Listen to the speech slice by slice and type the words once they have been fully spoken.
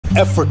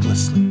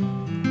effortlessly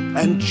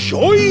and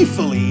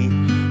joyfully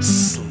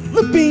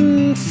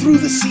slipping through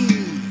the sea.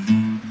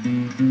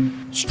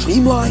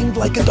 Streamlined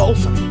like a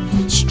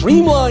dolphin,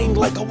 streamlined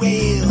like a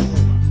whale,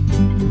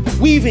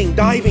 weaving,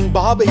 diving,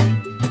 bobbing,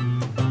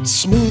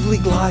 smoothly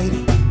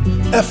gliding,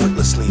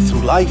 effortlessly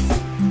through life,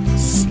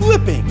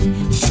 slipping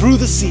through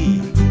the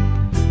sea.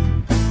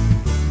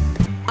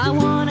 I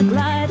wanna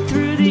glide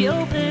through the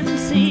open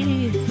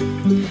sea,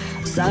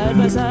 side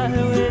by side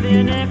with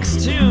you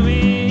next to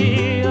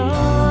me.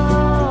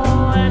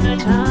 Oh, and the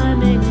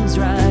timing's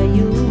right,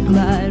 you'll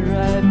glide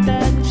right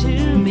back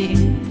to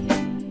me.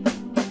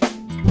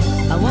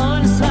 I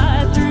wanna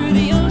slide through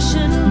the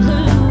ocean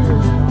blue,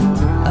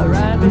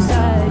 right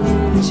beside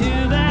you,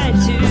 2 by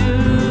 2.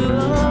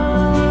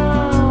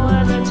 Oh,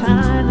 and the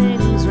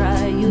timing's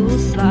right, you'll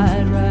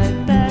slide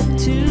right back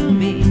to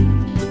me.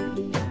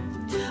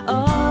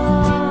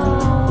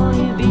 Oh,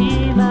 you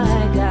be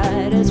my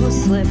guide as we're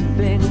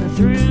slipping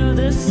through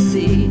the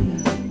sea.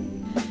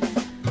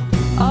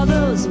 All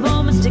those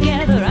moments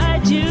together I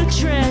do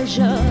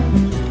treasure.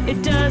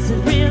 It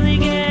doesn't really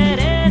get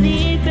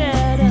any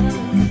better.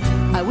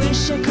 I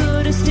wish I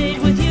could have stayed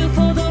with you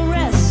for the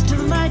rest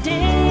of my day.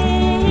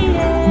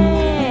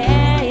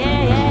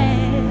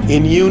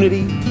 In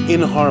unity,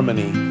 in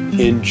harmony,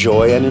 in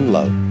joy and in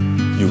love,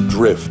 you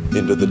drift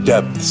into the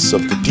depths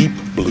of the deep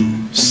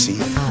blue sea.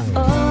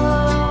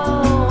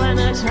 Oh, when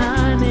the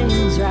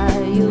timing's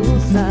right, you'll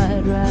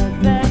slide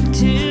right back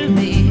to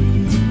me.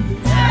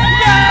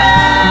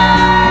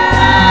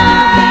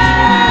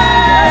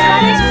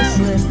 As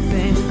we're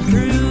slipping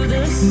through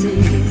the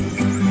sea.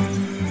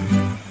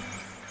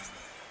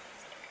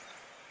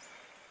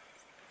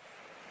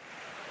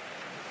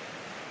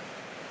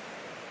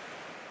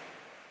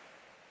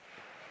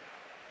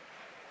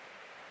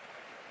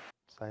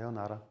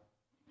 Sayonara.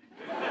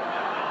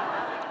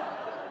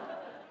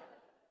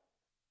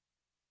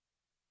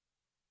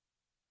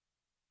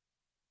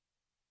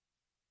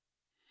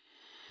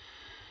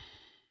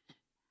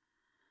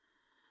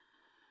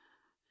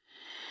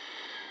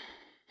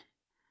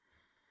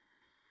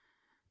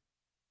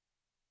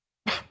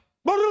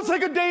 But it'll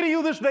take a day to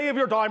you this day of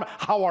your time.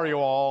 How are you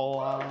all?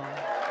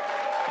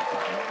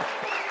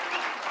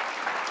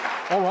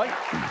 All right.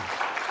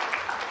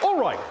 All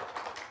right.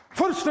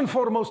 First and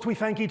foremost, we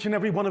thank each and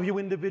every one of you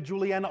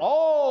individually and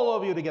all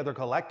of you together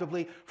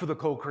collectively for the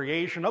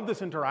co-creation of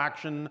this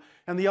interaction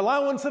and the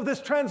allowance of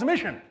this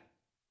transmission.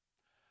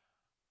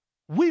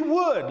 We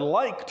would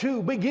like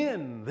to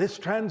begin this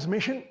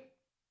transmission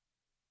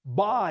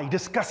by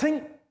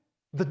discussing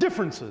the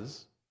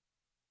differences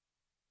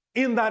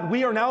in that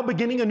we are now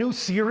beginning a new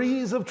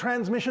series of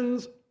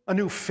transmissions, a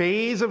new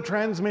phase of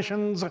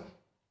transmissions,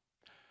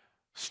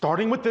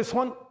 starting with this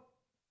one,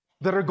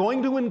 that are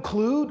going to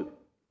include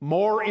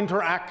more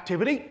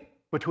interactivity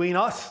between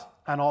us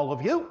and all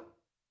of you.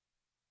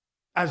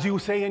 As you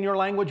say in your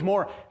language,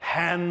 more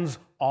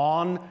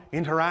hands-on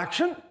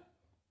interaction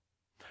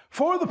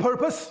for the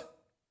purpose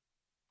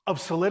of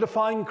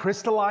solidifying,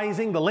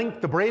 crystallizing the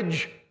link, the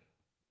bridge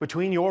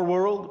between your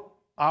world,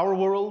 our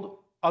world,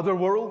 other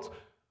worlds,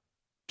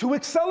 to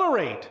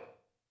accelerate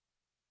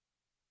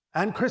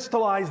and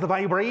crystallize the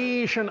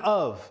vibration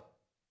of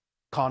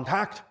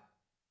contact.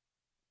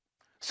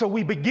 So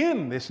we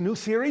begin this new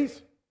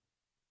series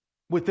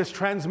with this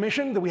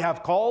transmission that we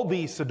have called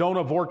the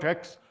Sedona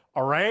Vortex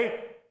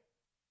Array.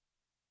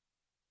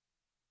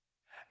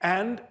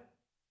 And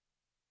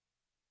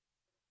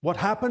what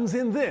happens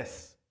in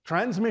this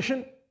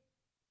transmission,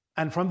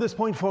 and from this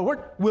point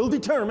forward, will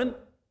determine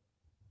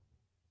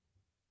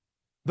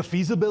the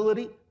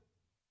feasibility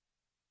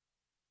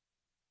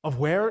of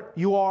where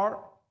you are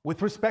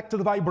with respect to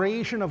the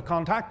vibration of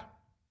contact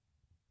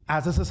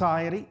as a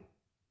society,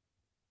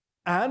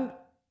 and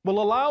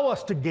will allow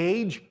us to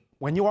gauge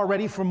when you are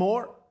ready for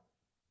more.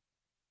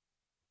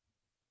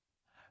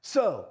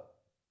 So,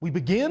 we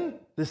begin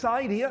this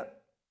idea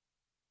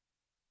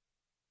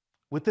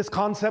with this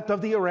concept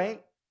of the array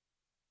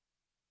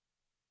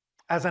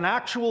as an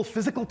actual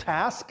physical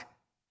task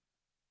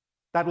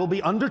that will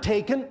be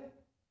undertaken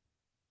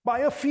by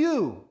a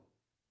few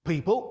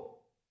people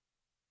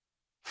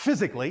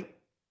physically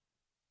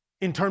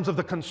in terms of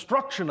the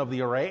construction of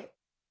the array,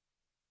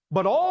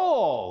 but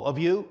all of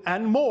you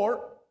and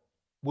more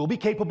will be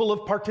capable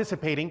of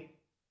participating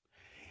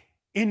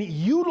in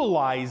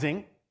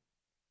utilizing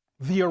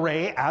the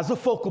array as a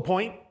focal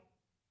point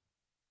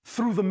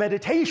through the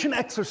meditation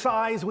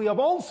exercise we have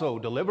also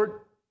delivered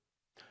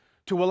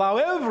to allow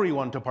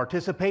everyone to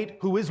participate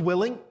who is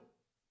willing,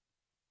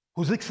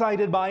 who's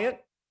excited by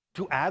it,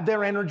 to add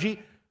their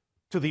energy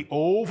to the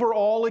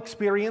overall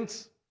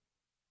experience.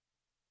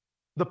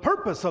 The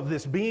purpose of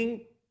this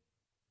being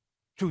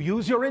to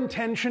use your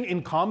intention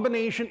in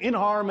combination, in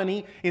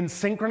harmony, in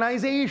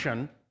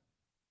synchronization,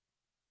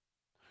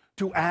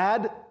 to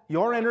add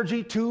your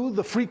energy to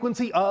the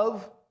frequency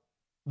of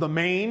the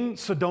main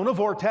Sedona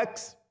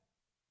Vortex,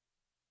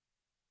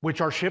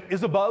 which our ship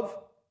is above,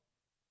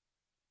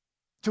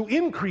 to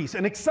increase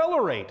and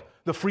accelerate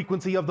the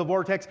frequency of the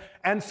vortex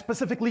and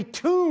specifically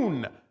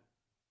tune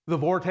the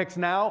vortex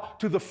now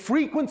to the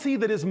frequency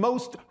that is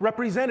most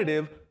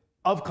representative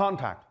of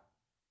contact.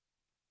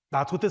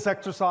 That's what this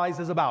exercise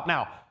is about.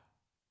 Now,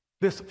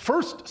 this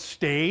first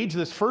stage,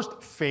 this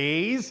first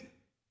phase,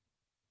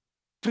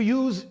 to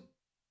use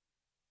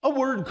a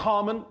word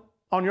common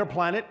on your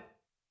planet,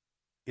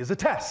 is a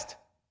test.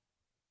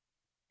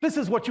 This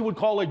is what you would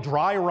call a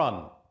dry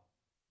run,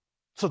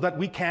 so that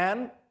we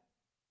can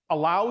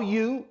allow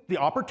you the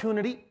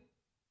opportunity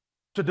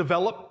to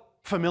develop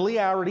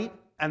familiarity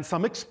and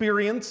some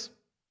experience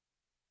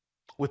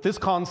with this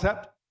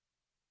concept,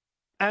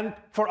 and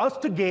for us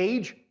to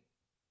gauge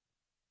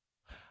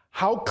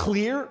how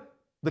clear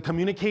the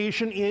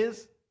communication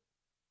is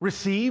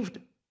received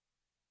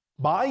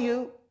by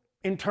you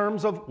in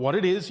terms of what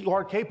it is you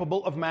are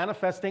capable of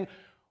manifesting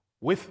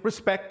with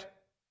respect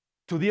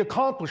to the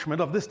accomplishment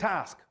of this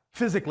task,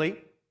 physically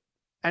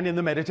and in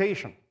the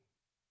meditation.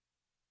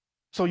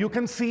 So you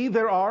can see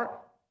there are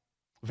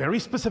very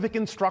specific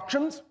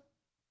instructions,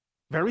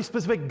 very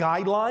specific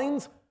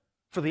guidelines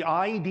for the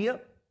idea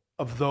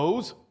of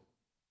those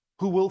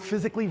who will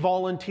physically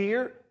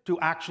volunteer to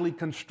actually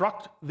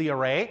construct the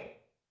array.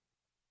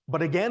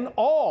 But again,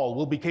 all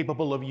will be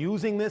capable of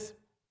using this,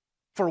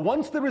 for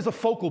once there is a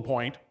focal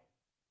point,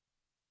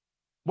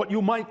 what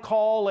you might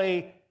call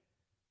a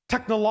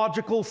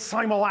technological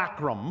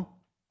simulacrum,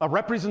 a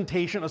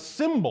representation, a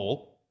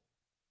symbol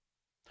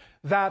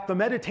that the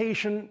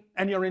meditation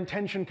and your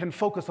intention can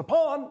focus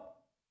upon,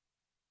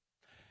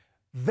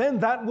 then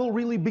that will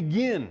really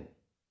begin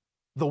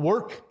the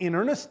work in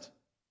earnest,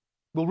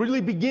 will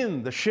really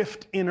begin the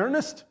shift in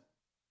earnest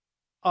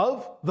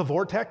of the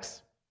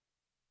vortex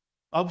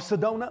of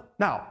Sedona.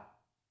 Now,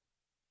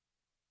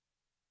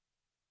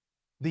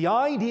 the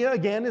idea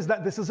again is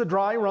that this is a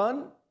dry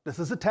run, this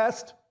is a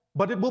test,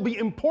 but it will be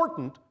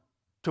important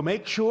to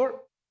make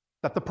sure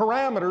that the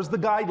parameters, the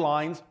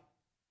guidelines,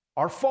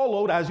 are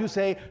followed, as you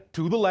say,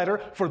 to the letter,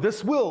 for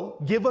this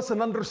will give us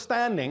an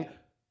understanding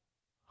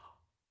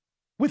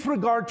with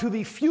regard to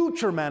the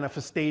future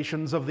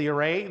manifestations of the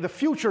array, the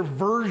future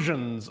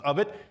versions of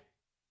it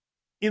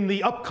in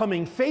the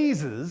upcoming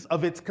phases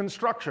of its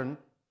construction,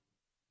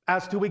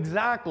 as to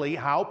exactly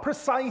how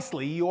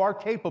precisely you are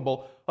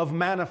capable of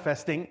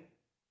manifesting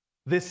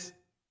this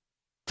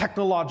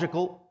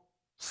technological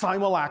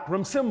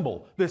simulacrum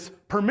symbol, this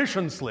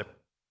permission slip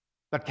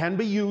that can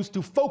be used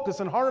to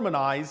focus and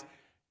harmonize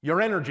your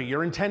energy,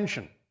 your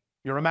intention,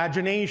 your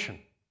imagination,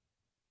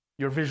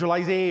 your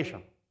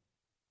visualization.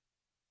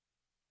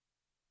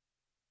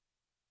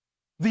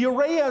 The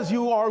array, as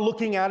you are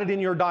looking at it in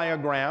your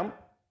diagram,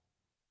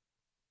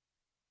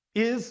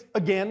 is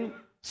again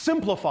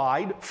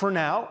simplified for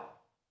now.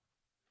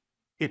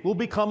 It will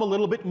become a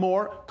little bit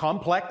more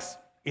complex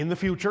in the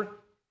future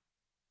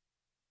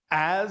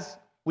as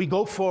we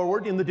go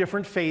forward in the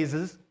different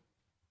phases.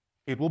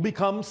 It will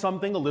become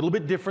something a little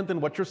bit different than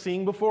what you're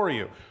seeing before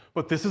you.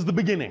 But this is the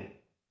beginning.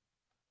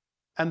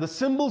 And the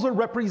symbols are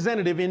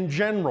representative in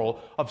general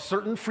of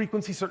certain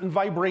frequencies, certain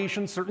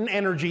vibrations, certain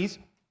energies,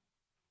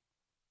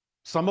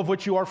 some of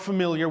which you are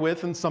familiar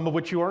with and some of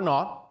which you are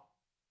not.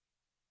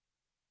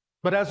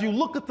 But as you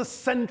look at the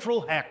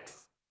central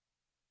hex,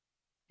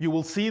 you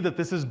will see that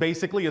this is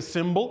basically a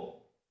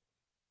symbol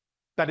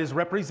that is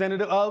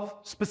representative of,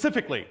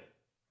 specifically,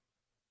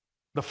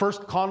 the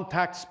first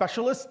contact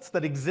specialists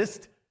that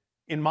exist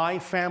in my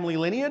family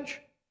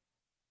lineage.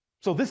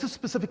 So this is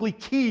specifically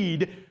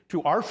keyed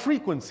to our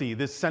frequency,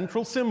 this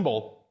central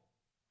symbol,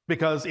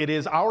 because it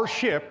is our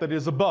ship that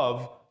is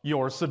above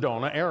your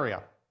Sedona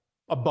area,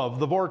 above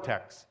the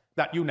vortex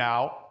that you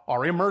now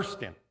are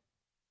immersed in.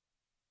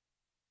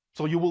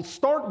 So you will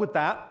start with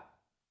that,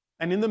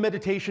 and in the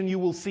meditation you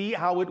will see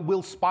how it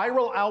will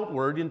spiral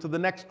outward into the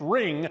next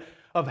ring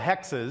of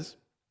hexes,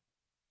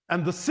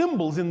 and the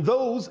symbols in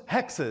those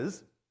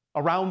hexes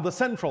around the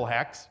central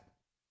hex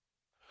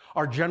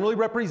are generally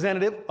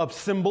representative of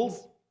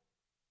symbols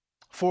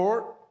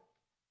for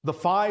the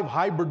 5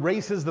 hybrid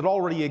races that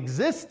already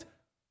exist,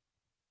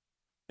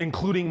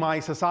 including my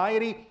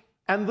society,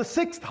 and the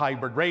 6th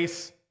hybrid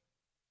race,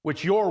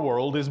 which your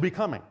world is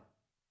becoming.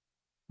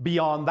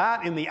 Beyond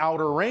that, in the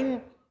outer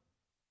ring,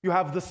 you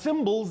have the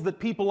symbols that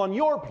people on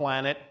your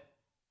planet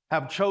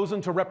have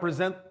chosen to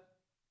represent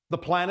the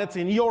planets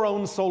in your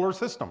own solar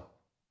system,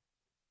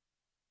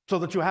 so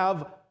that you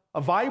have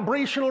a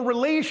vibrational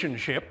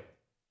relationship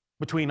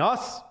between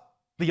us,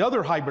 the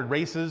other hybrid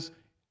races,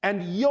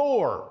 and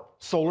your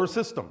solar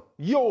system,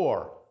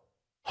 your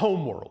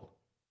home world.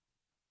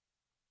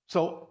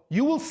 So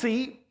you will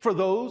see, for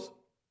those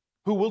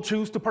who will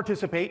choose to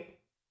participate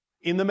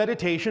in the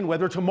meditation,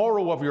 whether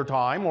tomorrow of your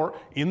time or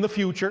in the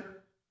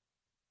future,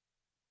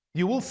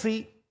 you will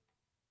see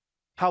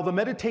how the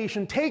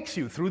meditation takes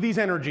you through these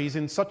energies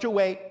in such a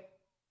way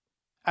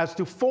as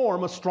to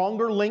form a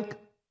stronger link,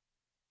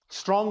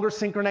 stronger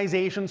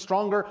synchronization,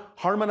 stronger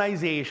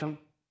harmonization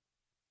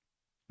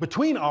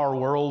between our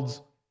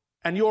worlds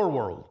and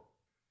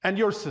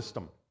your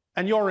system,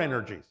 and your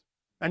energies,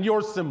 and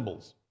your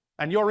symbols,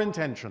 and your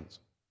intentions.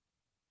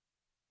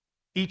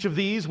 Each of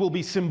these will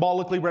be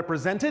symbolically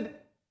represented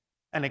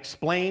and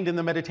explained in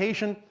the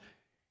meditation,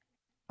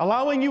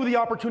 allowing you the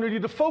opportunity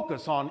to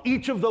focus on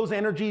each of those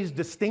energies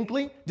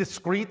distinctly,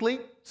 discreetly,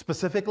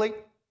 specifically,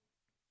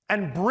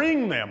 and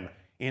bring them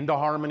into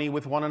harmony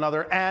with one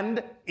another,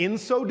 and in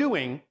so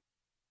doing,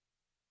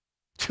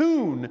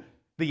 tune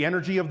the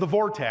energy of the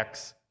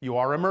vortex you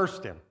are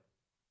immersed in.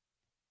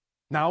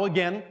 Now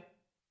again,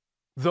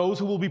 those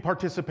who will be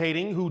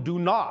participating who do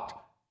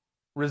not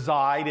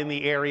reside in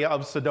the area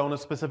of Sedona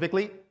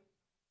specifically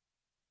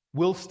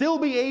will still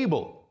be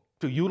able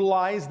to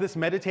utilize this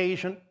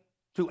meditation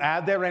to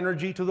add their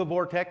energy to the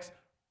vortex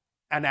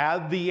and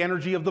add the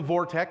energy of the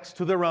vortex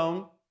to their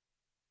own,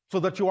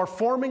 so that you are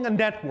forming a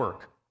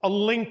network, a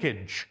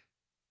linkage,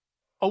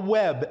 a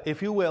web,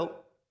 if you will,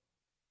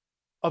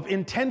 of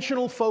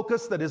intentional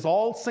focus that is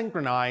all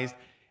synchronized,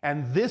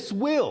 and this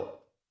will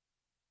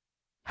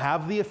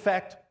have the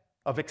effect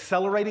of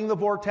accelerating the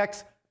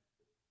vortex,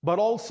 but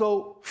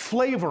also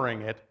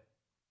flavoring it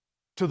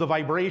to the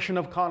vibration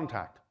of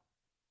contact.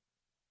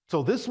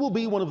 So this will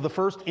be one of the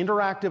first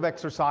interactive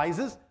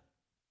exercises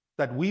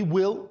that we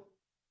will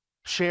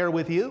share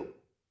with you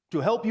to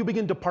help you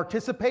begin to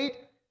participate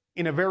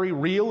in a very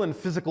real and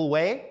physical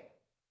way,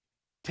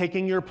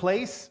 taking your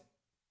place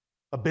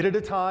a bit at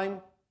a time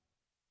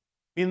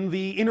in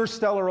the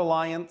interstellar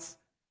alliance,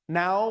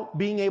 now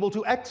being able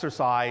to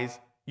exercise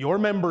your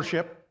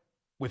membership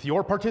with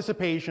your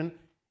participation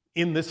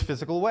in this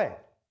physical way.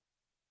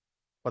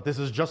 But this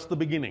is just the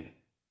beginning.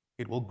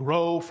 It will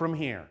grow from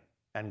here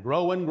and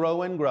grow and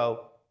grow and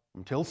grow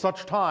until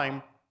such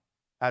time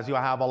as you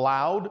have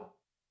allowed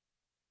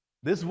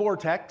this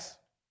vortex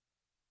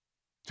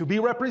to be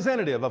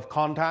representative of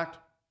contact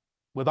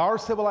with our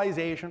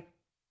civilization,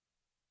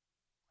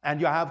 and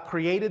you have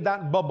created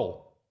that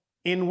bubble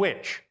in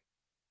which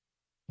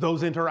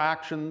those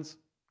interactions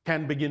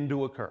can begin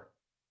to occur.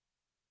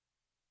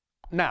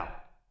 Now,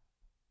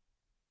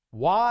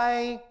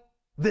 why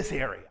this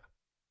area?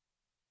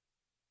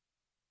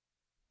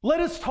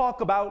 Let us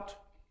talk about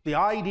the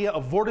idea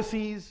of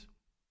vortices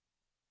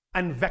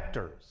and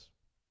vectors.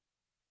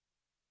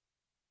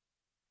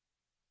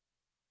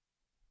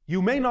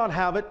 You may not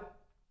have it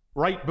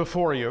right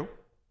before you,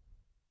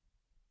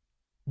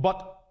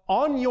 but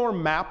on your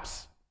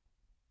maps,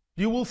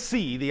 you will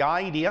see the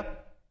idea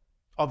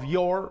of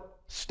your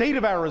state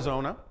of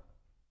Arizona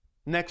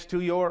next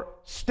to your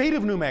state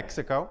of New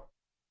Mexico,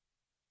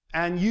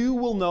 and you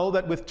will know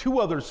that with two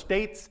other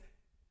states,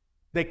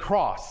 they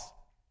cross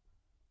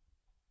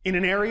in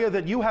an area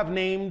that you have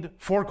named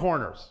Four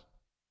Corners.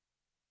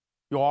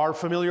 You are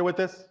familiar with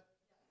this?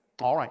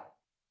 All right.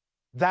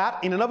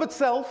 That, in and of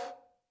itself,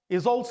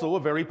 is also a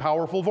very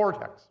powerful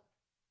vortex.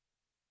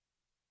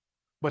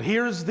 But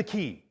here's the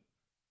key.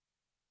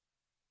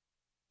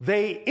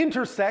 They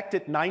intersect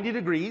at 90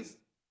 degrees.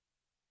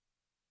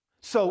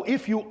 So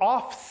if you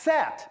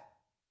offset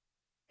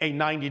a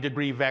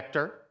 90-degree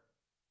vector,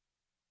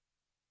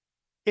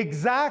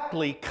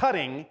 exactly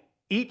cutting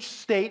each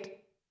state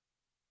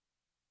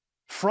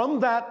from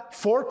that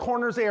Four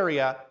Corners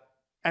area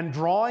and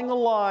drawing a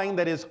line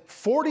that is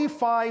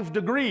 45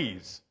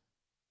 degrees,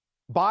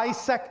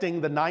 bisecting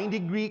the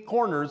 90-degree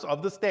corners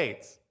of the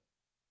states.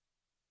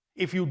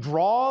 If you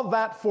draw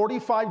that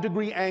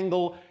 45-degree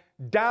angle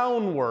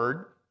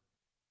downward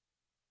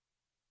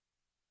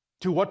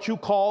to what you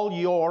call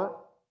your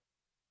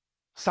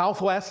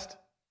southwest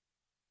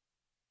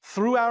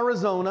through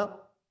Arizona,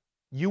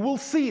 you will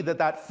see that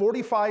that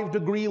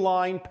 45-degree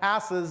line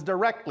passes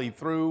directly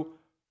through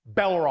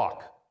Bell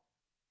Rock.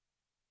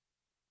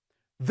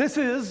 This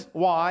is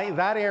why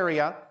that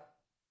area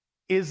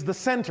is the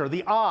center,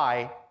 the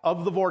eye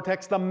of the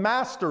vortex, the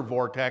master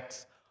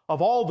vortex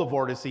of all the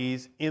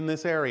vortices in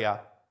this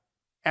area,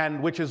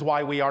 and which is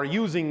why we are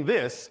using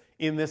this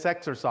in this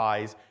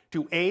exercise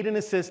to aid and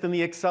assist in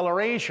the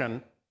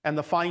acceleration and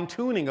the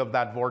fine-tuning of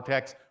that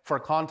vortex for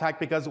contact,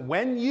 because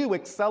when you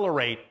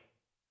accelerate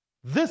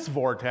this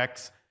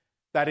vortex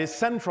that is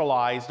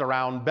centralized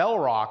around Bell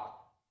Rock,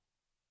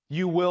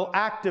 you will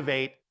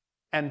activate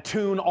and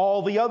tune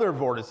all the other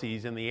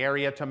vortices in the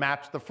area to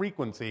match the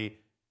frequency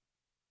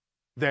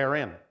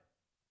therein.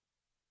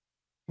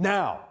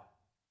 Now,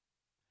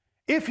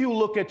 if you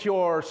look at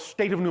your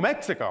state of New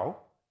Mexico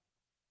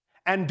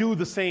and do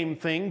the same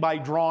thing by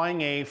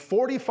drawing a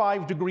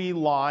 45-degree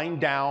line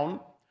down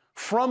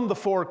from the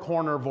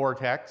four-corner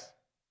vortex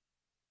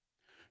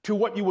to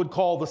what you would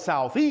call the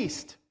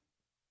southeast,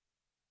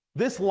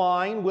 this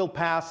line will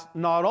pass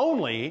not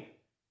only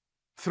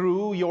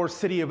through your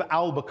city of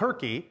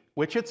Albuquerque,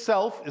 which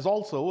itself is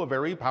also a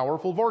very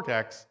powerful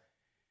vortex,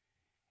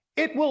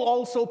 it will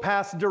also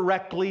pass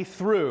directly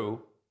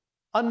through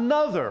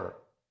another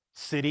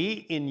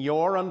city in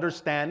your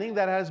understanding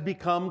that has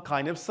become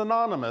kind of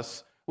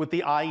synonymous with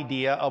the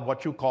idea of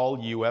what you call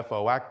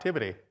UFO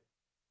activity,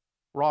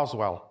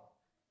 Roswell.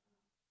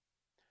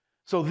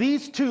 So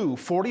these two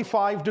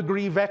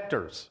 45-degree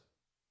vectors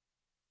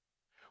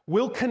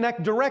will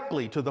connect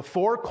directly to the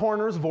Four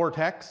Corners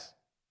vortex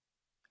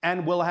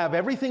and will have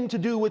everything to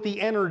do with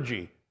the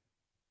energy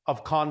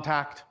of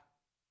contact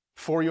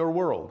for your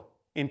world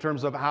in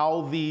terms of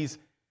how these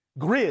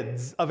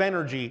grids of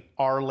energy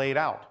are laid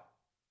out.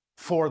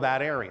 for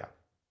that area.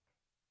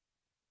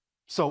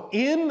 So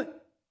in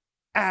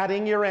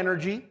adding your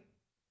energy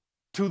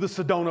to the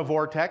Sedona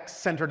Vortex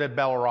centered at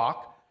Bell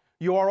Rock,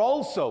 you are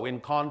also in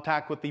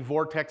contact with the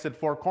vortex at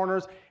Four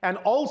Corners and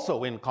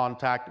also in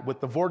contact with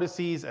the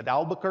vortices at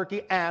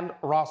Albuquerque and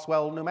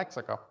Roswell, New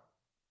Mexico,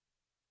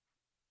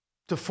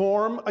 to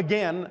form,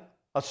 again,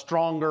 a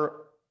stronger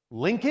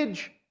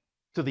linkage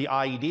to the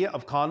idea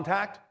of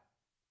contact,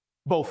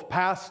 both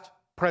past,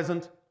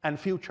 present, and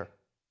future.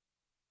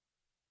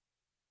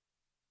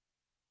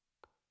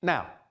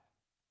 Now,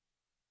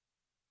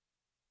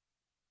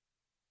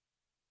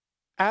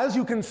 as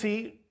you can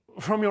see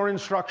from your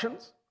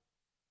instructions,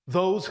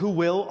 those who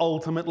will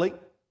ultimately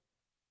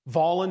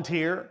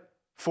volunteer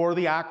for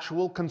the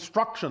actual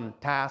construction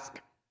task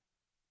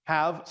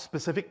have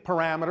specific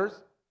parameters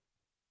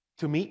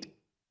to meet,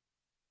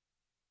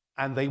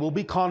 and they will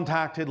be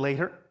contacted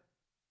later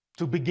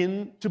to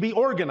begin to be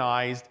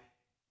organized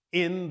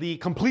in the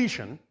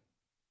completion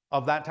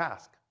of that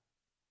task.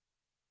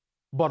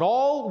 But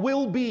all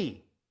will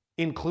be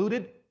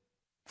included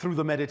through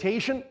the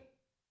meditation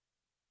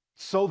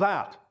so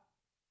that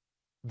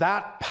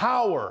that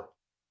power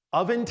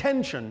of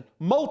intention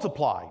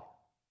multiplied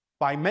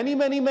by many,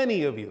 many,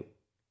 many of you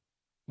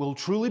will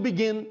truly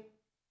begin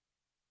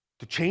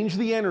to change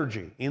the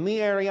energy in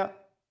the area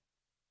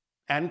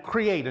and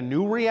create a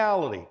new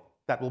reality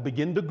that will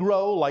begin to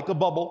grow like a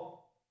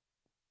bubble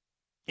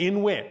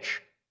in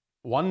which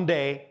one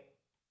day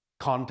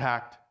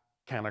contact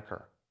can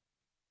occur.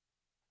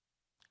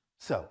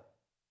 So,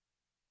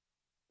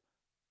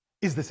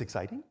 is this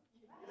exciting?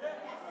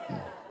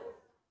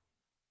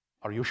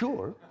 Are you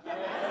sure?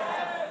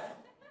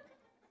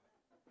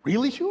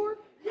 Really sure?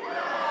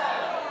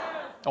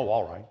 Oh,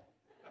 all right.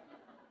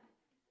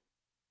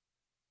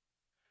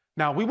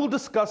 Now, we will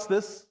discuss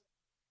this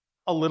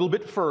a little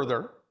bit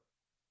further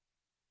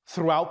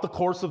throughout the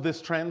course of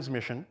this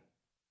transmission,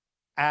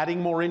 adding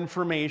more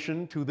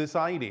information to this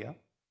idea.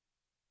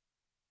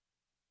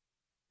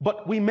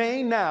 But we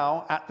may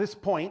now, at this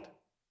point,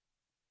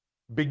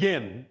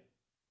 begin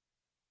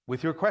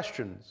with your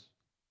questions,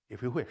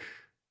 if you wish.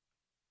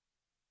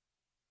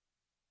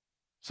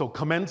 So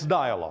commence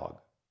dialogue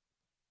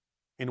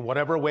in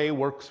whatever way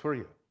works for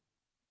you.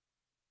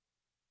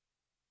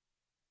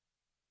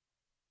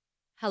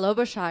 Hello,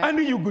 Bashar. And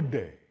you good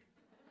day.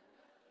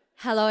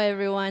 Hello,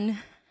 everyone.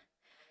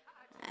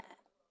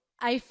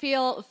 I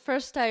feel,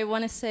 first I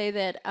want to say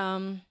that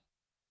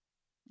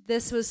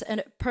this was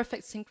a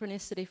perfect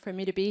synchronicity for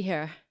me to be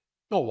here.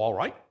 Oh, all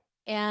right.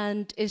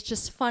 And it's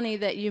just funny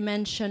that you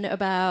mentioned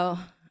about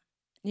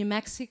New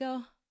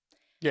Mexico.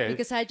 Yeah.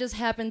 Because I just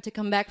happened to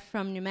come back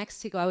from New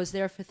Mexico. I was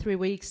there for 3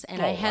 weeks,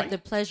 and I had the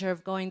pleasure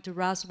of going to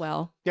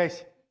Roswell.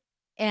 Yes.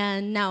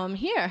 And now I'm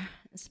here,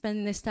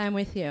 spending this time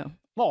with you.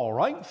 All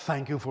right.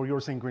 Thank you for your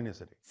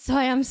synchronicity. So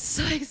I am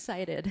so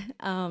excited.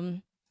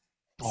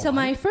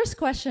 My first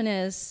question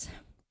is,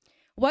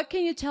 what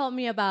can you tell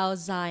me about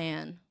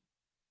Zion,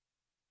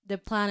 the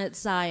planet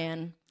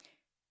Zion?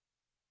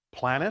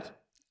 Planet?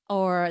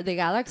 Or the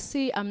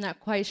galaxy? I'm not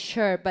quite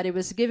sure, but it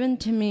was given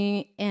to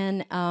me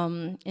in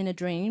a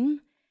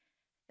dream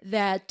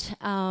that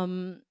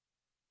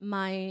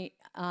my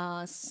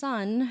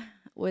son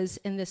was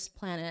in this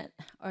planet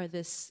or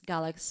this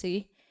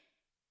galaxy,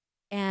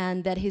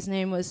 and that his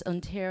name was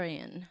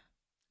Ontarian.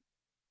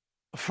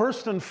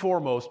 First and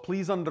foremost,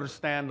 please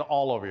understand,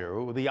 all of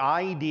you, the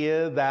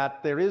idea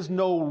that there is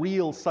no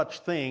real such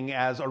thing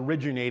as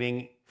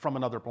originating from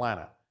another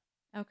planet.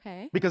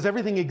 Okay. Because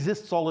everything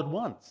exists all at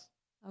once.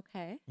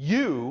 Okay.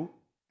 You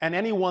and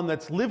anyone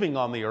that's living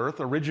on the earth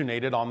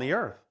originated on the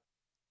earth.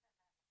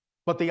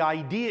 But the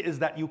idea is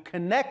that you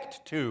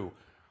connect to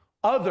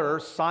other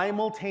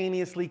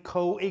simultaneously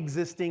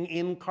coexisting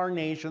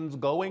incarnations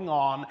going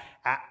on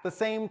at the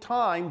same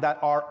time that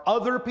are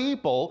other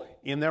people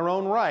in their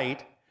own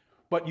right,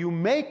 but you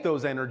make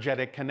those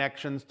energetic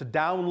connections to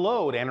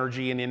download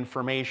energy and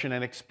information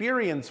and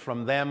experience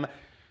from them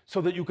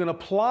so that you can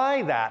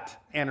apply that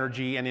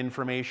energy and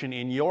information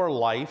in your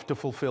life to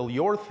fulfill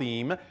your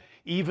theme,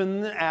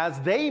 even as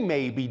they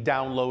may be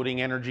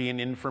downloading energy and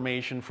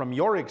information from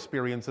your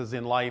experiences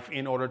in life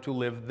in order to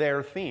live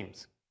their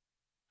themes.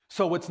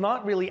 So it's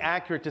not really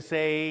accurate to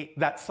say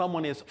that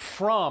someone is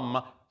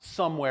from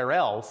somewhere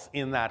else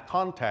in that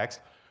context,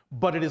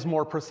 but it is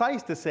more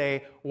precise to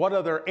say what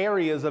other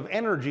areas of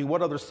energy,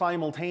 what other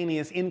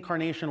simultaneous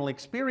incarnational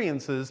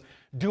experiences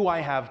do I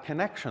have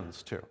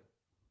connections to? Do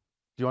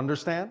you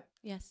understand?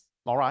 Yes.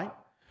 All right.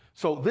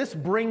 So this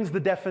brings the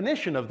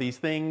definition of these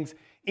things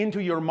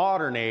into your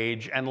modern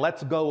age and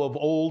lets go of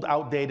old,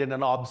 outdated,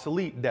 and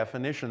obsolete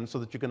definitions so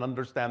that you can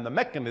understand the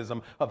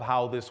mechanism of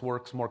how this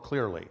works more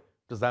clearly.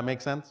 Does that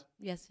make sense?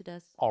 Yes, it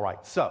does. All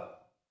right. So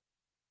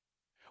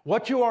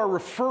what you are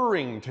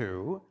referring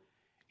to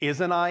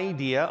is an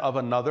idea of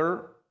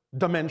another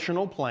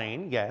dimensional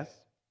plane,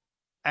 yes.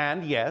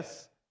 And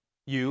yes,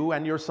 you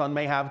and your son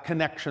may have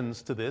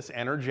connections to this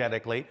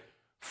energetically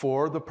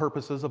for the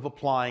purposes of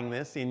applying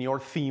this in your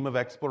theme of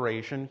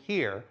exploration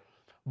here.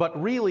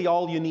 But really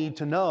all you need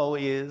to know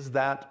is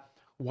that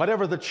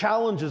whatever the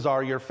challenges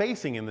are you're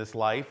facing in this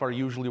life are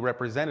usually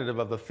representative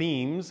of the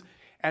themes,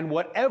 and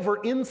whatever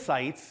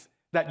insights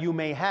that you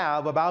may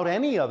have about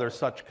any other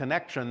such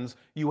connections,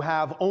 you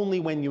have only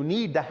when you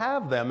need to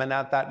have them, and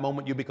at that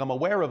moment you become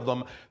aware of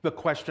them. The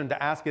question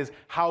to ask is,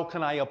 how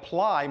can I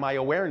apply my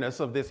awareness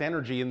of this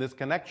energy and this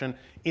connection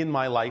in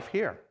my life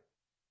here?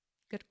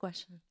 Good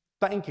question.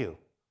 Thank you.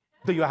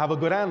 Do you have a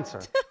good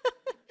answer?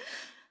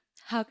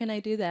 How can I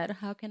do that?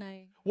 How can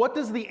I? What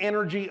does the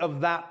energy of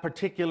that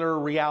particular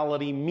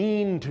reality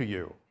mean to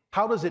you?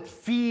 How does it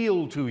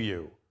feel to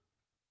you?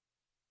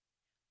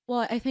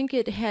 Well, I think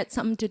it had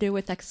something to do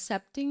with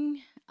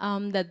accepting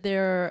that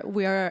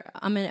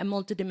I'm a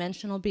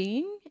multidimensional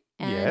being,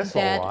 and Yes,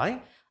 that all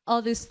right.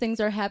 all these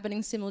things are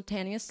happening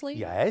simultaneously.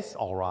 Yes,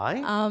 all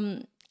right.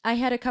 I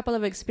had a couple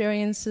of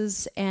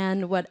experiences,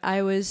 and what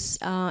I was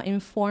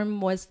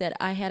informed was that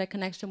I had a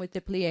connection with the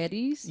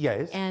Pleiades.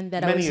 Yes, and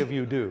that many of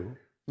you do.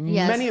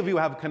 Yes. Many of you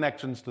have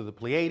connections to the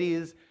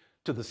Pleiades,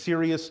 to the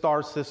Sirius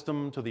star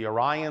system, to the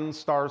Orion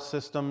star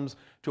systems,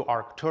 to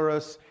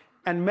Arcturus,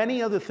 and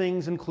many other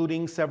things,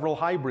 including several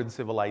hybrid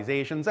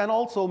civilizations, and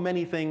also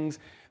many things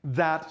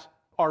that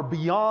are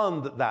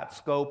beyond that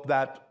scope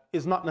that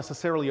is not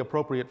necessarily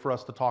appropriate for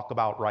us to talk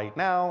about right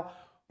now.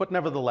 But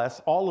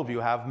nevertheless, all of you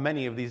have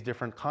many of these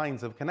different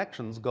kinds of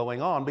connections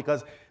going on,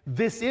 because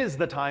this is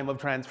the time of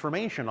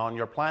transformation on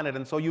your planet.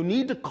 And so you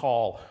need to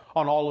call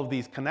on all of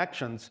these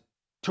connections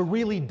to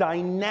really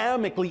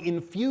dynamically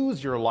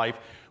infuse your life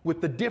with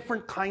the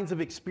different kinds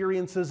of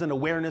experiences and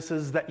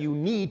awarenesses that you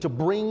need to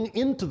bring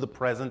into the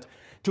present,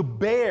 to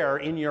bear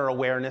in your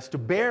awareness, to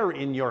bear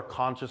in your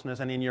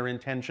consciousness and in your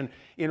intention,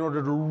 in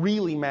order to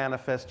really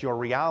manifest your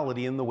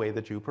reality in the way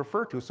that you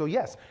prefer to. So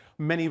yes,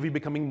 many of you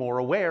becoming more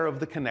aware of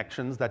the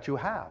connections that you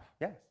have.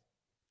 Yes.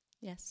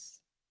 Yes.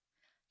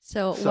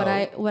 So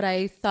what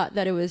I thought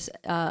that it was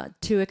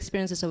 2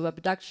 experiences of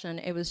abduction,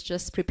 it was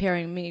just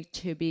preparing me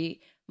to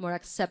be more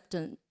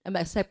acceptive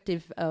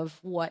of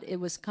what it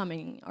was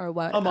coming, or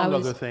what among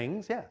other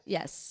things. Yes.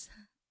 Yes.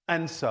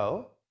 And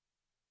so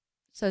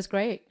it's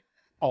great.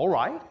 All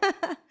right.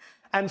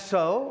 And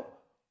so,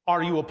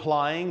 are you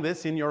applying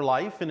this in your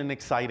life in an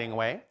exciting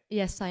way?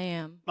 Yes, I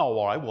am. Oh,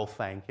 all right. Well,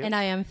 thank you. And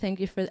I'm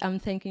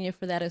thanking you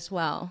for that as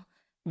well.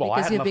 Well,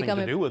 I had nothing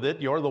to do with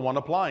it. You're the one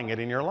applying it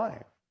in your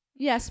life.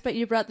 Yes, but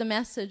you brought the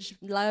message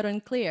loud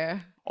and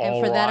clear. And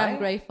All for that, I'm right.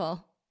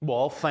 grateful.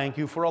 Well, thank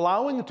you for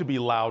allowing it to be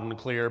loud and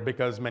clear,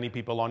 because many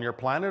people on your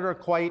planet are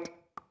quite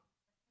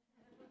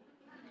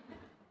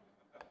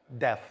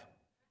deaf.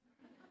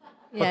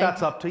 But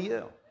that's up to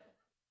you.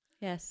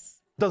 Yes.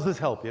 Does this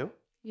help you?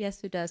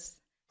 Yes, it does.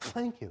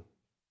 Thank you.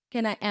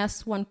 Can I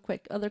ask one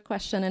quick other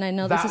question? And I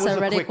know That this is was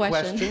already a quick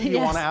question. You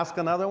Yes. want to ask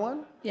another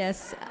one?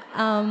 Yes.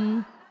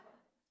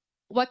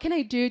 What can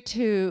I do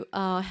to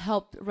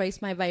help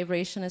raise my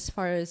vibration as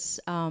far as...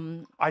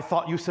 I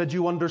thought you said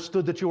you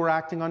understood that you were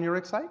acting on your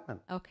excitement.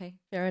 Okay,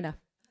 fair enough.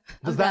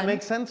 Does that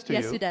make sense to you?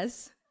 Yes, it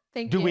does.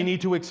 Thank you. Do we need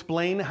to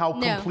explain how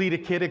No. complete a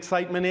kid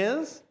excitement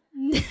is?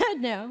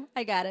 No,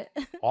 I got it.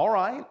 All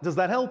right. Does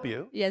that help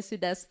you? Yes,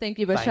 it does. Thank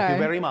you, Bashar. Thank you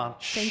very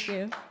much. Thank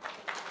you.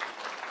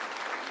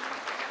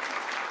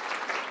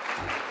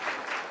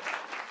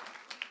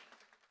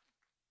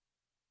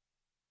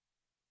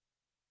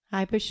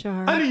 Hi,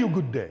 Bashar. And you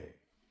good day.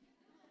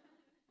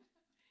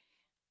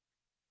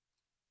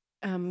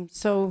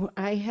 So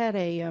I had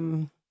a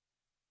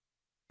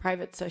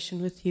private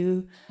session with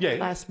you Yes.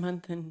 last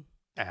month,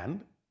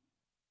 and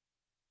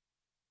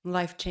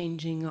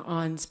life-changing,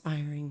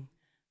 awe-inspiring.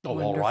 Oh,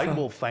 all right.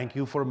 Well, thank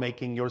you for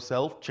making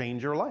yourself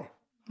change your life.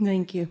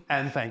 Thank you.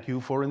 And thank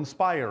you for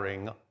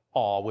inspiring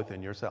awe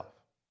within yourself.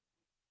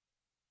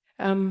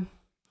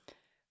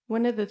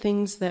 One of the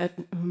things that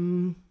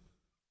the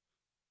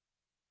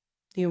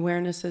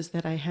awarenesses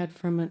that I had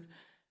from it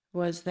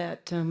was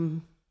that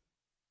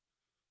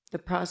the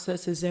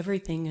process is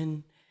everything,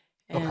 and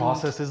The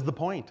process is the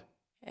point.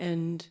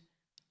 And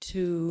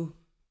to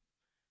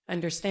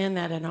understand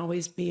that and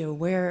always be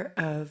aware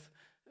of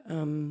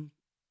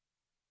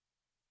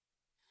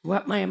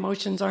what my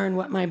emotions are and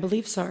what my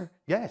beliefs are.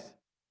 Yes.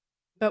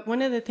 But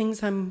one of the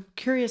things I'm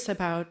curious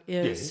about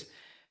is,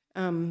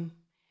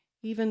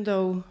 even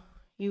though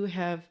you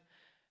have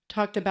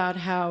talked about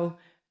how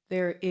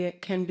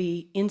it can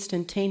be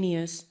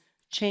instantaneous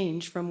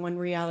change from one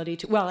reality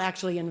to, well,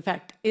 actually, in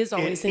fact, is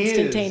always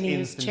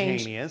instantaneous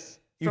change. You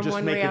from just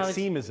one make reality. it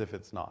seem as if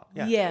it's not.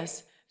 Yeah.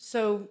 Yes.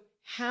 So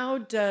how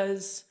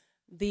does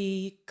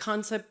the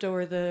concept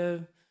or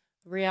the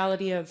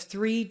reality of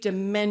 3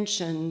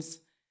 dimensions...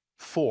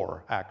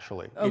 4,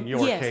 actually, in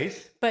your yes,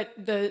 case. But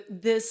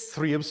this...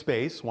 3 of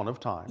space, 1 of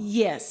time.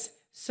 Yes.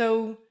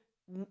 So,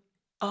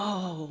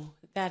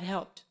 that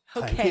helped.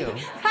 Okay. Thank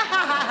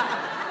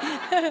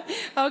you.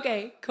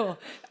 Okay, cool.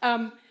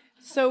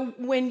 So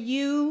when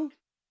you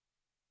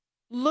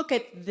look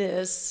at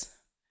this...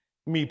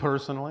 Me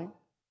personally?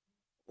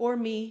 Or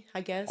me,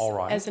 I guess, All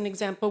right. as an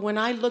example, when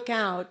I look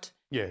out...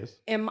 Yes.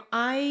 Am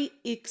I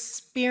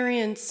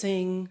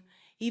experiencing,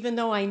 even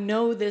though I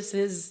know this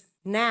is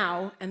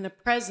now and the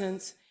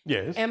presence,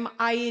 Yes. am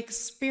I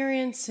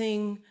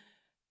experiencing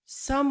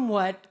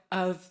somewhat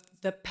of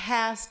the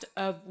past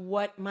of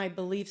what my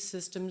belief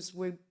systems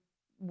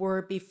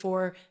were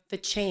before the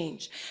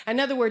change? In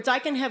other words, I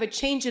can have a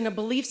change in a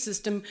belief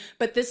system,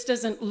 but this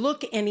doesn't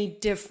look any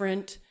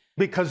different.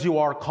 Because you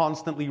are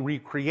constantly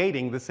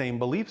recreating the same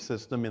belief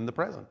system in the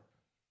present.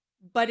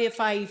 But if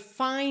I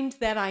find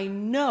that I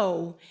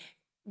know,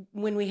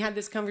 when we had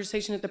this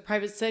conversation at the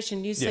private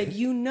session, you said Yes.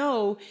 you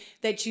know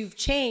that you've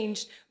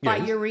changed by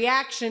Yes. your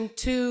reaction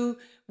to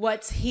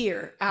what's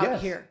here, out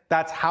Yes. here.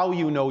 That's how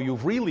you know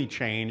you've really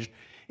changed,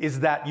 is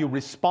that you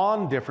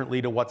respond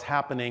differently to what's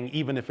happening,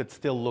 even if it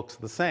still looks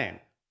the same.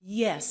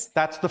 Yes.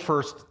 That's the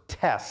first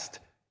test,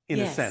 in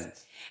a Yes.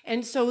 sense.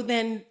 And so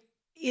then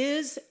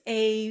is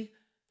a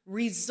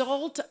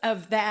result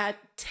of that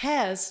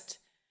test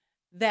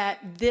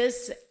that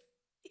this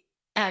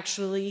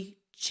actually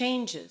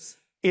changes?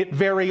 It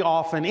very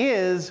often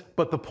is,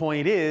 but the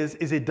point is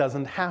it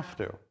doesn't have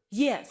to.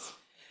 Yes.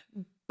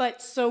 But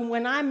so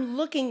when I'm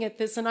looking at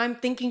this and I'm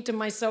thinking to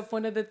myself,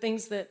 one of the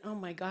things that, oh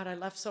my God, I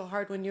laughed so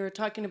hard when you were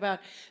talking about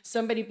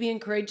somebody being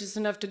courageous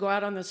enough to go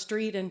out on the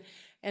street and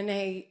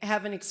they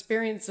have an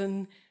experience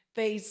and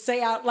they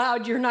say out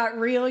loud, you're not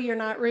real, you're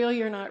not real,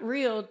 you're not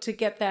real, to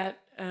get that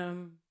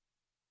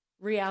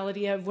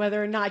reality of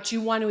whether or not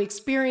you want to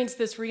experience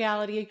this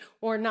reality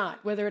or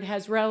not, whether it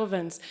has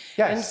relevance.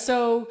 Yes. And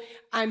so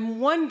I'm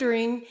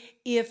wondering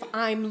if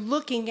I'm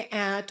looking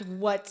at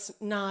what's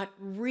not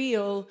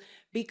real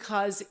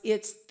because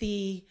it's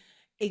the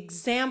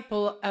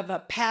example of a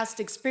past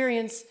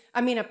experience,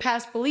 a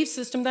past belief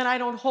system that I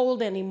don't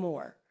hold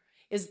anymore.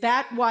 Is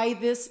that why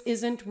this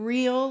isn't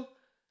real?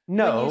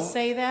 No. When you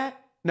say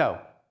that? No.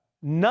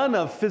 None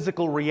of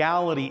physical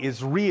reality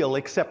is real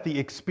except the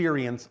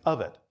experience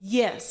of it.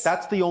 Yes.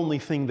 That's the only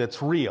thing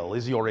that's real,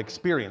 is your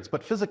experience.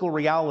 But physical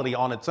reality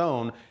on its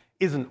own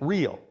isn't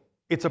real.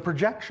 It's a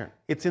projection.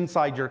 It's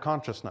inside your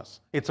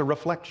consciousness. It's a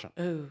reflection.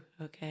 Oh,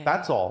 okay.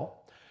 That's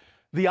all.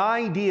 The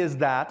idea is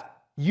that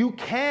you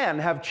can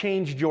have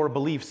changed your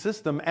belief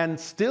system and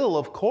still,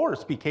 of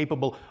course, be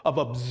capable of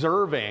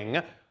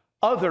observing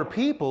other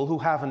people who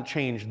haven't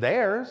changed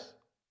theirs,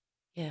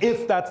 Yes.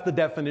 if that's the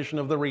definition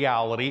of the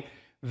reality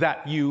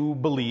that you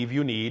believe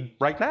you need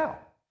right now.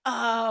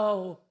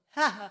 Oh.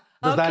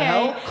 Does that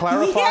help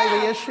clarify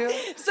the issue?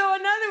 So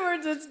in other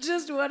words, it's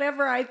just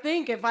whatever I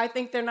think. If I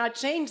think they're not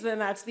changed, then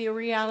that's the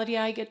reality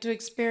I get to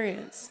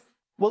experience.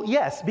 Well,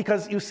 yes,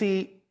 because you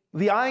see,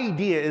 the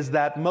idea is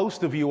that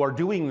most of you are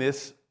doing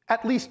this,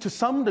 at least to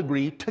some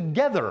degree,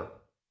 together.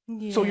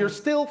 So you're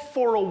still,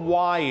 for a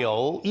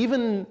while,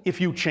 even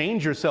if you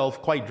change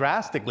yourself quite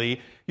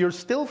drastically, you're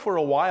still for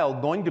a while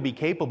going to be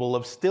capable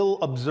of still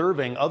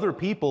observing other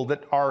people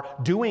that are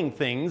doing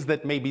things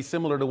that may be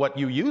similar to what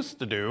you used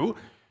to do,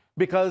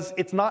 because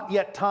it's not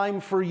yet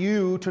time for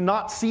you to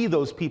not see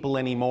those people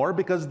anymore,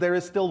 because there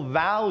is still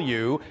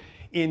value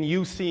in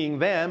you seeing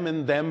them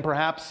and them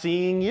perhaps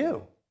seeing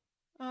you.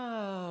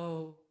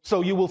 Oh.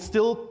 So you will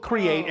still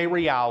create a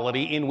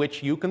reality in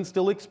which you can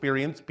still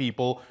experience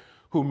people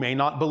who may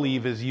not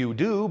believe as you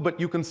do, but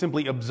you can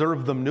simply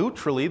observe them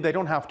neutrally. They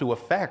don't have to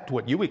affect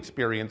what you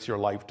experience your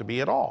life to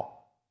be at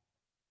all.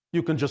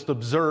 You can just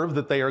observe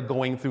that they are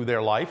going through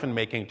their life and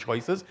making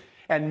choices,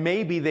 and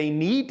maybe they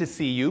need to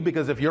see you,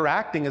 because if you're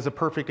acting as a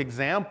perfect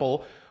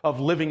example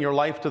of living your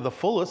life to the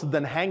fullest,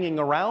 then hanging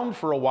around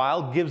for a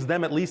while gives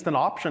them at least an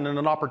option and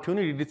an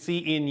opportunity to see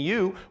in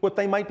you what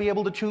they might be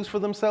able to choose for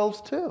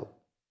themselves too.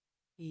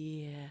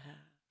 Yeah.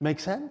 Make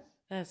sense?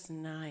 That's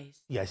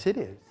nice. Yes, it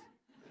is.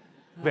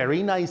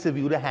 Very nice of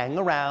you to hang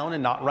around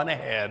and not run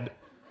ahead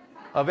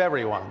of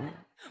everyone.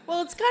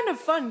 Well, it's kind of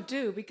fun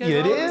too, because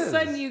It all of a is.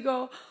 sudden you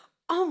go,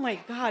 oh my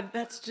God,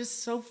 that's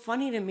just so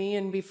funny to me.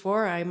 And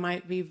before I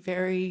might be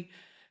very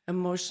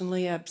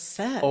emotionally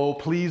upset. Oh,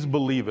 please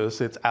believe us,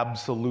 it's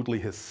absolutely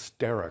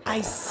hysterical.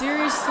 I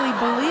seriously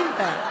believe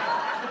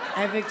that.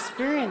 I've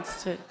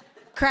experienced it.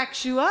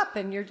 Cracks you up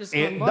and you're just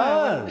going, It "Boy,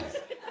 does.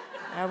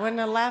 I wouldn't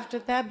have laughed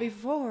at that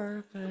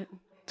before, but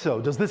So,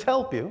 does this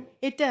help you?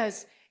 it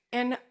does.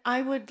 And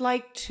I would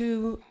like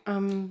to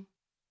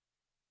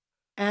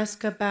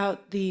ask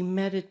about the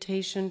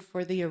meditation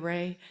for the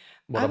array.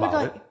 What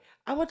about it?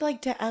 I would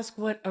like to ask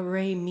what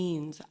array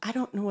means. I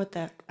don't know what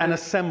that. An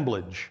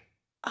assemblage,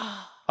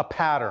 a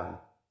pattern,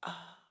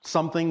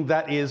 something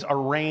that is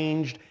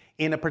arranged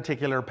in a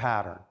particular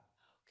pattern.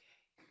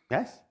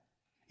 Yes?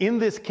 In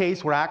this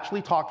case, we're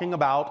actually talking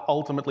about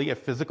ultimately a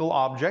physical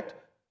object.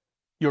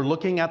 You're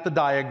looking at the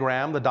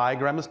diagram. The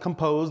diagram is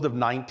composed of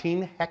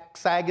 19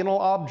 hexagonal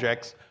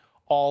objects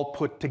all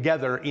put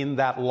together in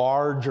that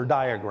larger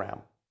diagram.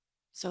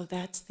 So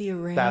that's the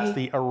array. That's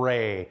the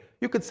array.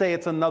 You could say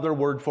it's another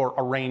word for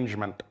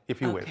arrangement,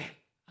 if you wish.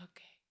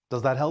 Okay.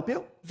 Does that help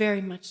you?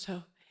 Very much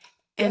so.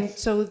 And Yes.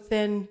 so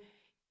then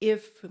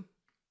if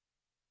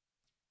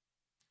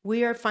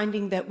we are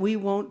finding that we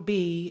won't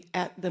be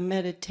at the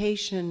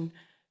meditation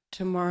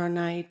tomorrow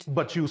night.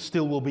 But you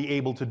still will be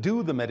able to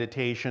do the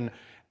meditation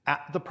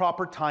at the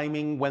proper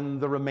timing when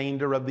the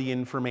remainder of the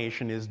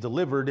information is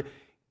delivered,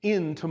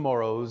 in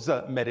tomorrow's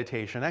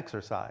meditation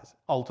exercise.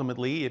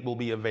 Ultimately, it will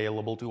be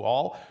available to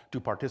all to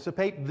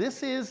participate.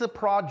 This is a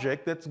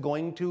project that's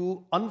going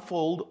to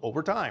unfold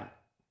over time.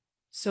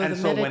 So And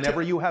so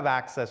whenever you have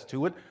access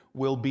to it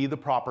will be the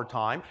proper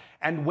time.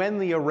 And when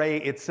the array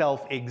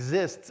itself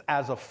exists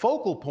as a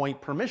focal point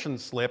permission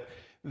slip,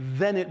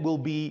 then it will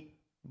be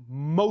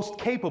most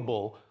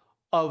capable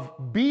of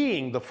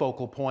being the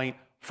focal point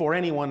for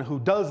anyone who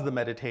does the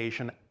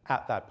meditation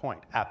at that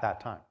point, at that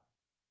time.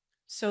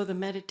 So the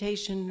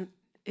meditation,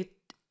 it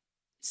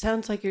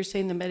sounds like you're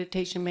saying the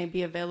meditation may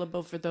be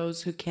available for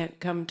those who can't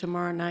come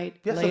tomorrow night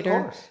later.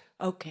 Of course.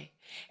 Okay.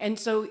 And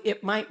so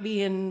it might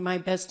be in my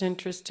best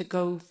interest to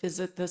go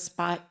visit the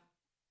spot.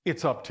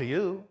 It's up to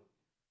you.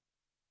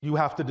 You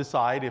have to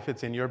decide if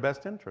it's in your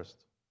best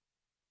interest.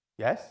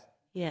 Yes?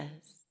 Yes.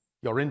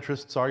 Your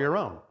interests are your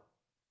own.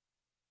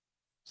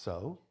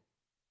 So,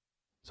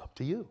 it's up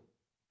to you.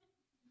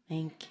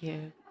 Thank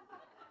you.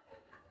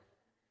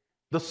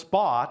 The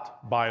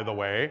spot, by the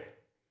way,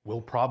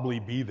 will probably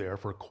be there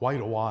for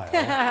quite a while.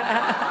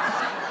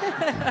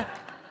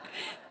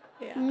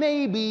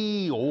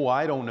 Maybe,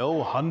 I don't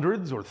know,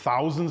 hundreds or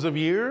thousands of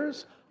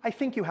years. I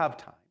think you have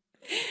time.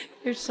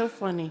 You're so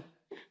funny.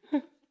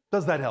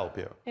 Does that help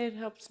you? It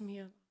helps me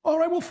a lot. All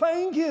right, well,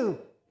 thank you.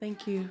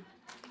 Thank you.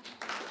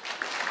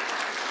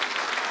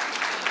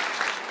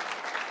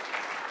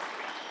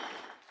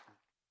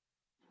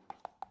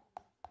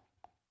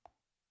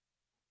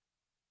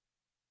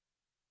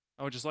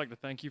 I would just like to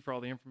thank you for all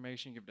the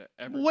information you give to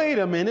everyone. Wait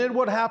a minute,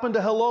 what happened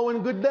to hello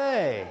and good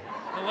day?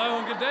 Hello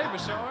and good day,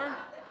 Bashar.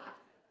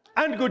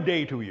 And good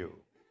day to you.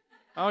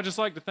 I would just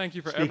like to thank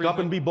you for Speak everything. up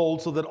and be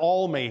bold so that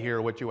all may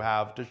hear what you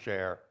have to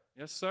share.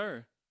 Yes,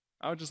 sir.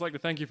 I would just like to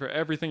thank you for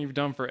everything you've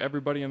done for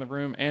everybody in the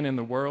room and in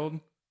the world.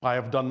 I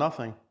have done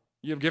nothing.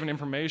 You have given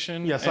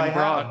information. Yes, and I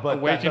brought have, but that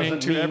awakening doesn't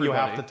to mean everybody.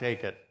 you have to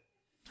take it.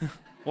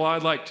 Well,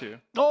 I'd like to.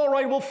 All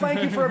right, well,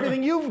 thank you for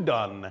everything you've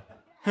done.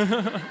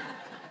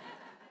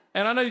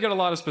 And I know you got a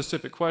lot of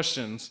specific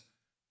questions,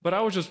 but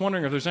I was just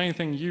wondering if there's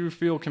anything you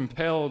feel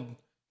compelled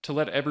to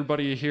let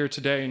everybody here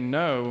today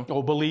know.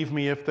 Oh, believe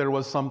me, if there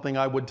was something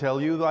I would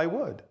tell you, I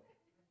would.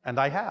 And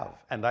I have,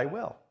 and I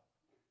will.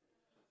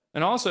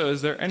 And also,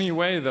 is there any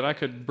way that I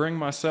could bring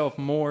myself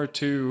more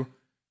to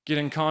get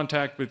in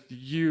contact with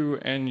you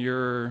and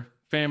your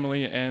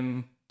family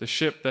and the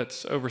ship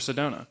that's over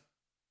Sedona?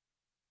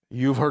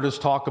 You've heard us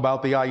talk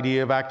about the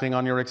idea of acting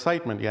on your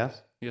excitement,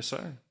 yes? Yes,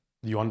 sir.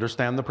 You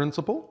understand the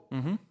principle?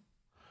 Mm-hmm.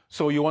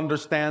 So you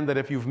understand that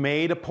if you've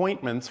made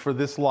appointments for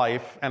this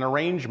life and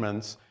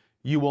arrangements,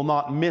 you will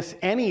not miss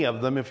any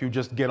of them if you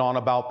just get on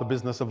about the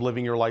business of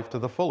living your life to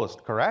the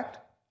fullest, correct?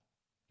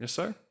 Yes,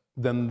 sir.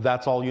 Then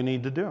that's all you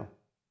need to do.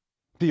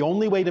 The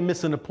only way to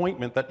miss an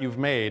appointment that you've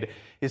made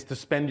is to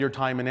spend your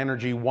time and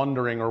energy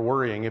wondering or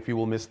worrying if you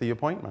will miss the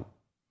appointment.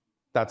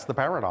 That's the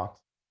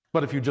paradox.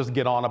 But if you just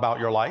get on about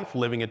your life,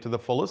 living it to the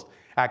fullest,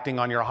 acting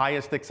on your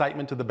highest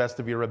excitement to the best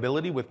of your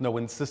ability with no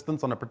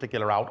insistence on a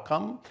particular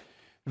outcome,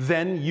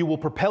 then you will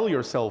propel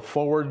yourself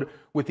forward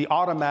with the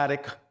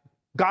automatic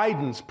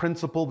guidance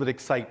principle that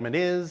excitement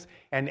is,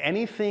 and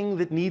anything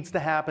that needs to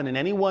happen and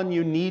anyone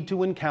you need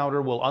to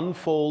encounter will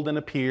unfold and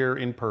appear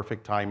in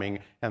perfect timing,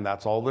 and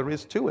that's all there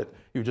is to it.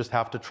 You just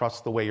have to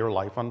trust the way your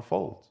life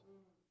unfolds.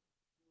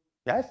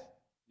 Yes?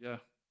 Yeah,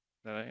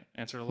 that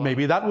answered a lot.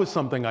 Maybe that was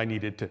something I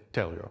needed to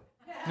tell you.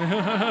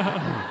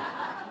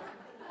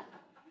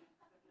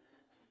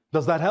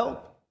 Does that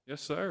help?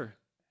 Yes, sir.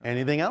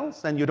 Anything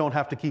else? And you don't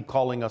have to keep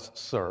calling us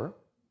sir,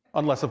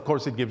 unless, of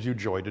course, it gives you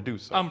joy to do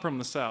so. I'm from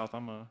the South.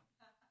 I'm a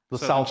The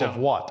Southern South of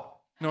gentleman. what?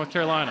 North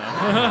Carolina.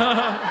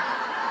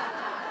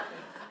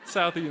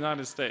 South of the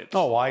United States.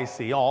 Oh, I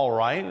see. All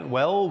right.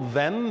 Well,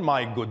 then,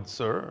 my good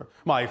sir,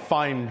 my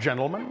fine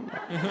gentleman.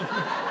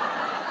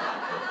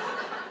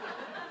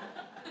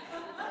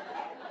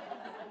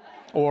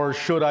 Or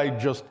should I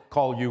just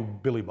call you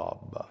Billy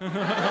Bob?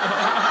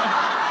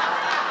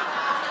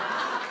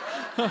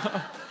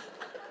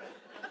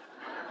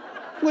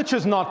 Which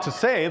is not to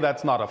say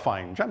that's not a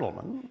fine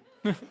gentleman.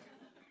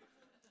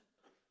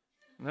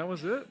 That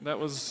was it. That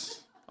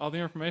was all the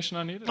information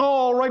I needed.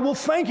 All right. Well,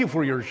 thank you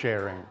for your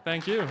sharing.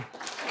 Thank you.